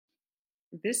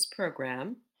This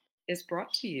program is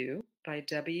brought to you by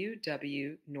W.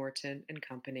 W. Norton and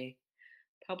Company,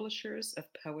 publishers of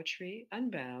Poetry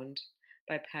Unbound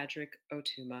by Patrick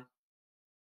Otuma.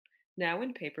 Now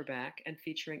in paperback and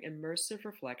featuring immersive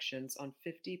reflections on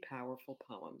 50 powerful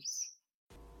poems.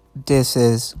 This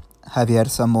is Javier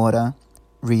Zamora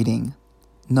reading.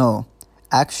 No,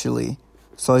 actually,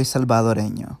 soy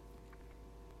salvadoreño.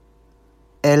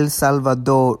 El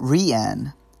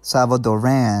Salvadorian,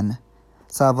 Salvadorian,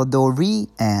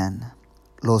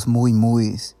 los muy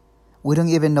muys. We don't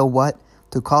even know what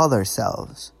to call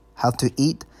ourselves. How to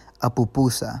eat a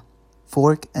pupusa,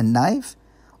 fork and knife,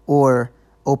 or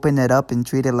open it up and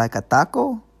treat it like a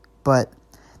taco? But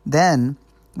then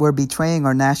we're betraying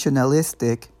our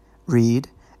nationalistic, read,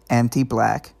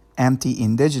 anti-black,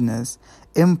 anti-indigenous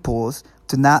impulse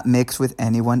to not mix with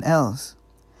anyone else.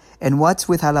 And what's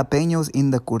with jalapeños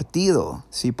in the curtido,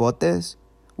 cipotes?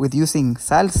 With using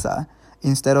salsa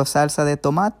instead of salsa de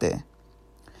tomate?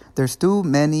 There's too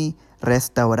many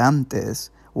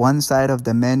restaurantes, one side of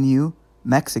the menu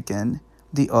Mexican,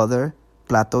 the other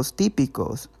platos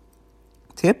típicos.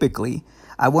 Typically,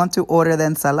 I want to order the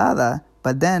ensalada,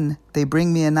 but then they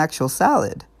bring me an actual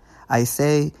salad. I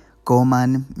say,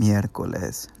 coman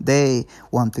miércoles. They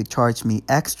want to charge me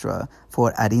extra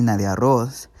for harina de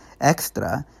arroz,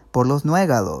 extra por los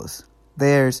nuegados.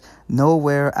 There's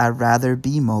nowhere I'd rather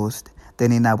be most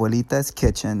than in Abuelita's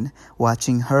kitchen,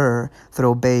 watching her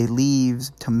throw bay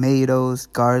leaves, tomatoes,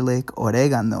 garlic,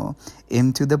 oregano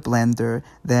into the blender,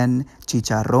 then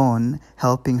chicharrón,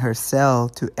 helping her sell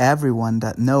to everyone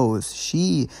that knows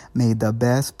she made the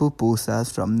best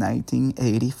pupusas from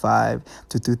 1985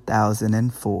 to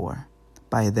 2004.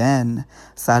 By then,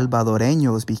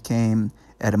 Salvadoreños became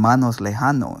hermanos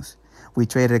lejanos. We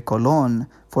traded Colón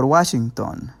for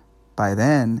Washington. By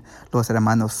then, los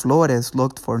hermanos Flores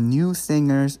looked for new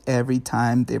singers every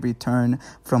time they returned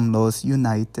from Los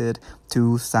United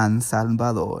to San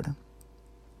Salvador.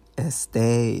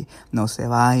 No se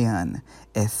vayan.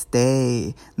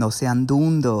 No sean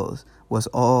dundos, was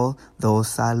all those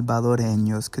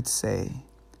Salvadoreños could say.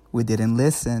 We didn't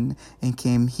listen and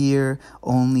came here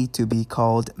only to be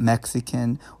called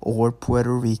Mexican or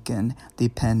Puerto Rican,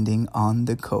 depending on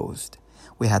the coast.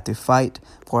 We had to fight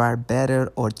for our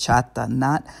better horchata,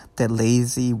 not the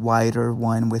lazy, whiter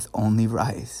one with only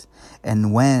rice.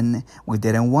 And when we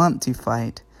didn't want to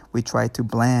fight, we tried to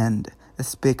blend,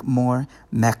 speak more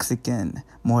Mexican,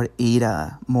 more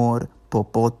ira, more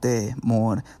popote,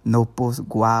 more nopos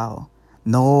guau.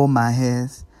 No,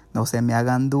 majes, no se me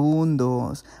hagan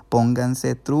dundos,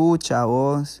 pónganse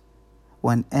truchavos.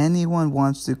 When anyone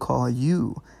wants to call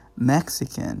you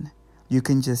Mexican, you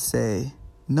can just say,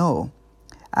 no.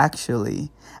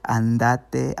 Actually,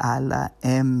 andate a la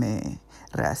M,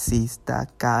 racista,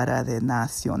 cara de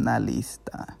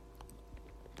nacionalista.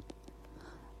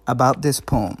 About this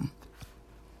poem.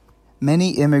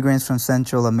 Many immigrants from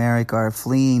Central America are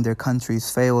fleeing their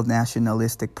country's failed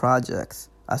nationalistic projects,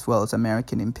 as well as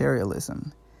American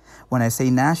imperialism. When I say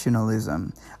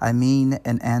nationalism, I mean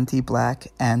an anti-black,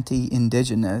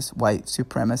 anti-indigenous, white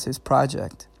supremacist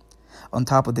project. On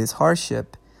top of this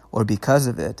hardship, or because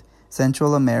of it,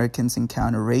 Central Americans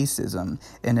encounter racism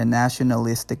and a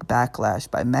nationalistic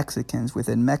backlash by Mexicans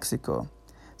within Mexico,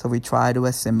 so we try to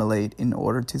assimilate in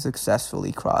order to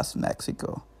successfully cross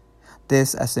Mexico.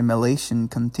 This assimilation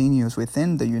continues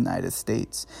within the United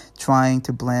States, trying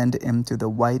to blend into the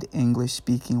white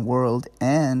English-speaking world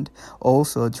and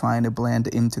also trying to blend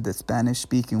into the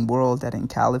Spanish-speaking world that in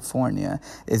California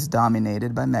is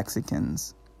dominated by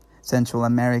Mexicans. Central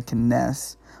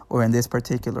Americanness, or in this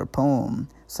particular poem,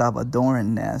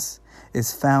 Salvadoranness,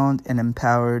 is found and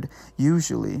empowered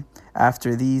usually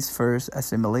after these first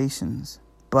assimilations.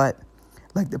 But,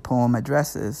 like the poem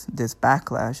addresses, this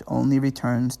backlash only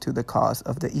returns to the cause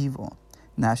of the evil,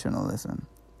 nationalism.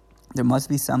 There must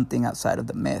be something outside of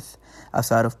the myth,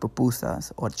 outside of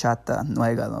pupusas, horchata,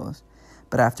 nuegados.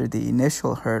 But after the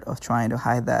initial hurt of trying to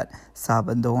hide that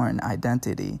Salvadoran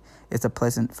identity, it's a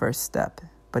pleasant first step,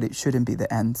 but it shouldn't be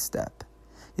the end step.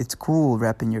 It's cool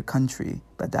repping your country,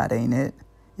 but that ain't it.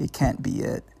 It can't be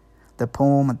it. The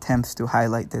poem attempts to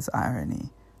highlight this irony,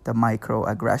 the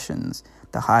microaggressions,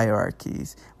 the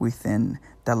hierarchies within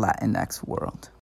the Latinx world.